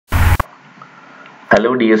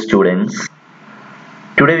Hello dear students,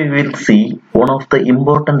 today we will see one of the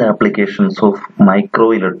important applications of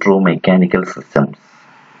microelectromechanical systems,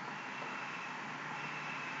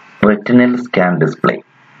 retinal scan display.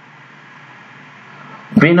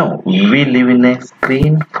 We know we live in a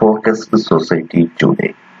screen-focused society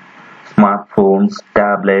today. Smartphones,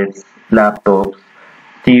 tablets, laptops,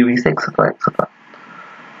 TVs, etc. etc.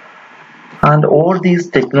 And all these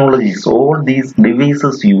technologies, all these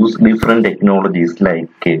devices use different technologies like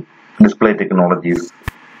display technologies,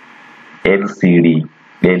 LCD,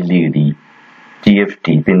 LED,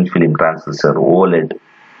 TFT, thin film transistor, OLED,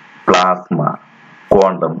 plasma,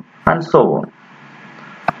 quantum, and so on.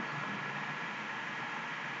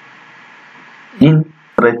 In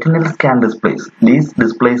retinal scan displays, these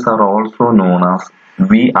displays are also known as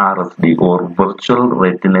VRSD or virtual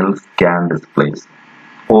retinal scan displays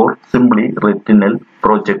or simply retinal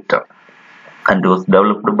projector, and was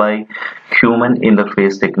developed by Human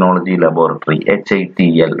Interface Technology Laboratory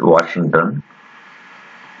HITL Washington,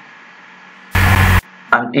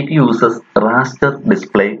 and it uses raster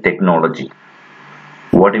display technology.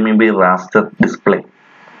 What do you mean by raster display?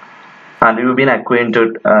 And you've been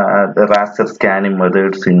acquainted the raster scanning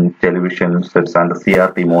methods in television sets and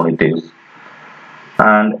CRT monitors,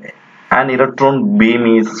 and an electron beam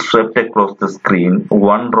is swept across the screen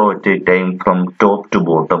one row at a time from top to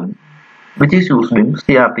bottom, which is used in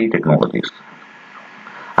CRT technologies.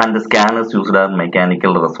 And the scanners used are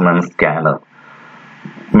mechanical resonance scanner.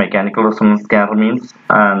 Mechanical resonance scanner means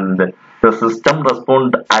and the system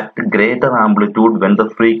responds at greater amplitude when the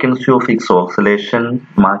frequency of its oscillation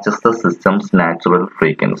matches the system's natural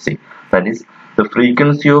frequency. That is, the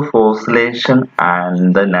frequency of oscillation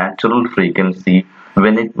and the natural frequency,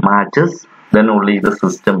 when it matches, then only the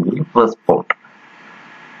system will respond.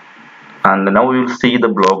 And now we will see the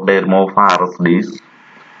block diagram of RSDs.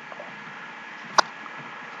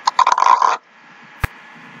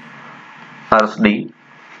 RSD,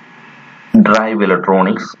 drive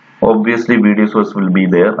electronics. Obviously video source will be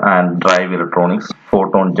there, and drive electronics,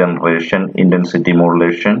 photon generation, intensity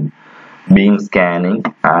modulation, beam scanning,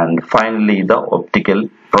 and finally the optical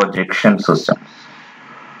projection system.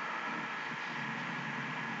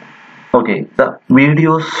 Okay, the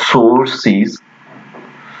video source is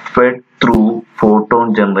fed through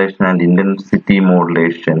photon generation and intensity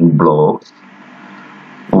modulation blocks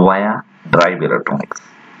via drive electronics.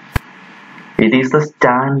 It is the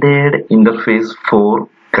standard interface for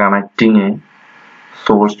connecting a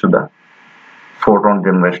source to the photon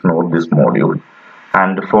generation or this module.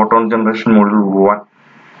 And the photon generation module, what?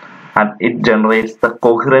 And it generates the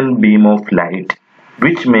coherent beam of light,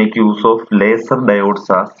 which make use of laser diodes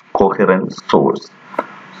as coherent source.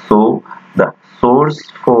 So the source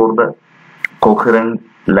for the coherent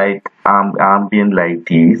light, ambient light,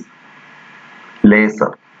 is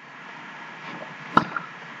laser.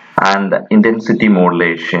 And the intensity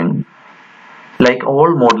modulation, like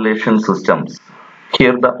all modulation systems,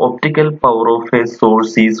 here the optical power of a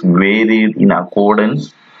source is varied in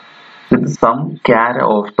accordance with some carrier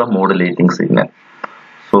of the modulating signal.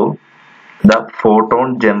 So the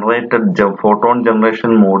photon generation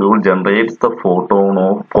module generates the photon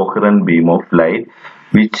of coherent beam of light,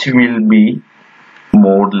 which will be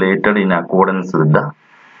modulated in accordance with the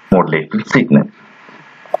modulating signal.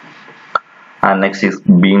 And next is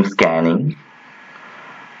beam scanning.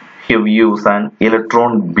 Here we use an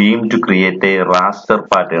electron beam to create a raster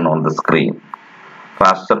pattern on the screen.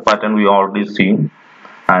 Raster pattern we already seen,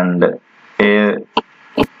 and a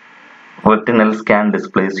retinal scan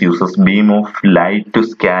displays uses beam of light to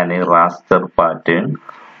scan a raster pattern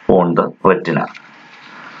on the retina.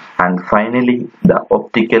 And finally the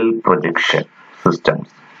optical projection systems.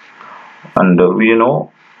 And we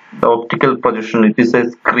know the optical projection, it is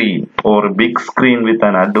a screen or a big screen with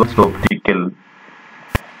an advanced optical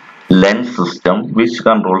lens system which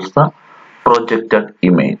controls the projected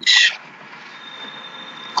image.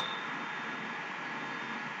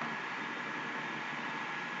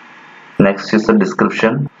 Next is the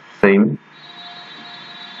description, same.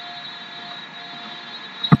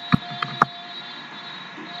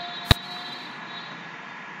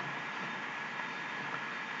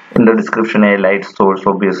 In the description, a light source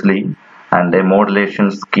obviously, and a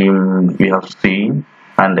modulation scheme we have seen,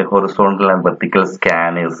 and a horizontal and vertical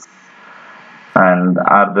scan is, and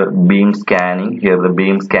are the beam scanning. Here the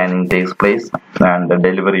beam scanning takes place, and the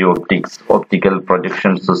delivery optics, optical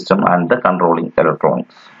projection system, and the controlling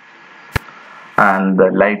electronics. And the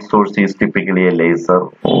light source is typically a laser,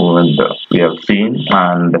 and we have seen,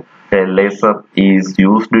 and a laser is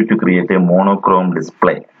used to create a monochrome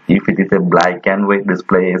display. If it is a black and white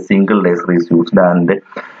display, a single laser is used, and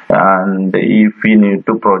if we need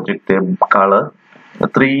to project a color,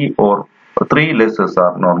 three lasers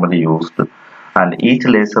are normally used, and each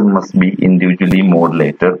laser must be individually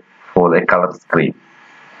modulated for the color screen.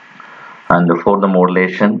 And for the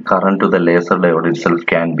modulation, current to the laser diode itself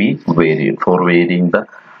can be varied. For varying the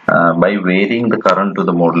by varying the current to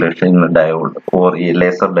the modulation in the diode or a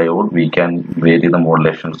laser diode, we can vary the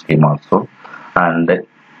modulation scheme also. And the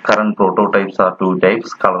current prototypes are two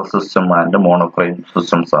types: color system and monochrome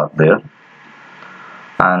systems are there.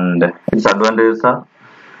 And its advantages are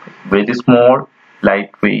very small,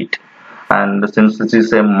 lightweight, and since this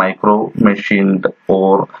is a micro machined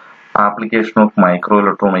or application of micro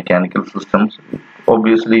electromechanical systems,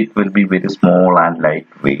 obviously it will be very small and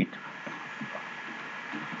lightweight.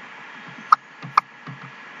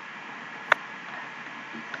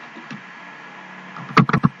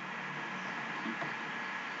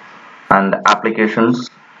 And applications: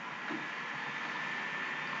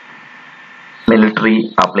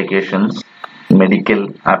 military applications,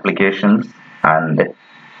 medical applications, and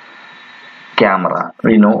camera.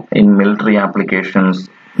 We know in military applications,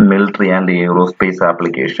 military and aerospace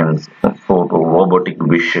applications for robotic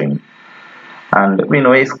vision, and we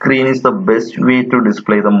know a screen is the best way to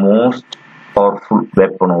display the most powerful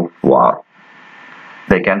weapon of war.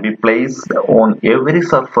 They can be placed on every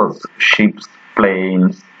surface: ships,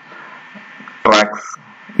 planes, trucks,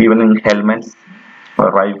 even in helmets,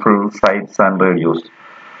 rifle sights, and radios.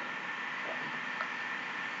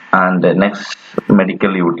 And next,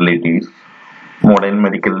 medical utilities: modern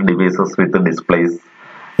medical devices with displays,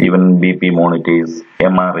 even BP monitors,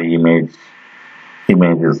 MRI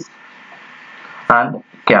images, and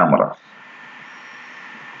cameras.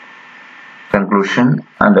 Conclusion: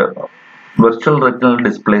 and virtual retinal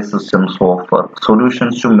display systems offer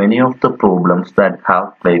solutions to many of the problems that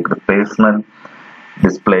have plagued personal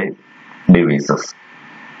display devices.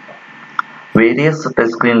 Various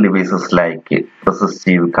touchscreen devices like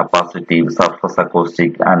resistive, capacitive, surface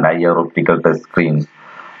acoustic, and IR optical touchscreens.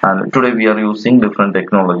 And today we are using different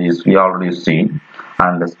technologies we already see,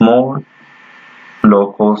 and small,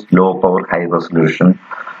 low cost, low power, high resolution.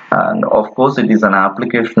 And of course, it is an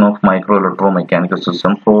application of micro electromechanical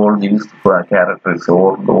systems. So all these characteristics,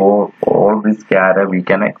 all these character we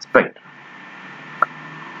can expect.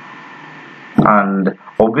 And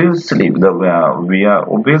obviously we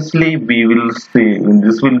will see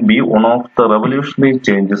this will be one of the revolutionary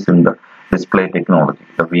changes in the display technology.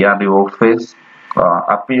 The VR interface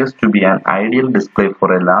appears to be an ideal display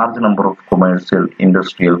for a large number of commercial,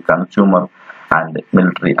 industrial, consumer, and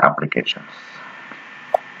military applications.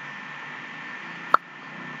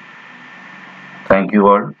 Thank you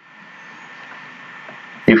all.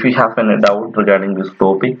 If you have any doubt regarding this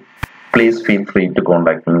topic, please feel free to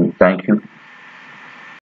contact me. Thank you.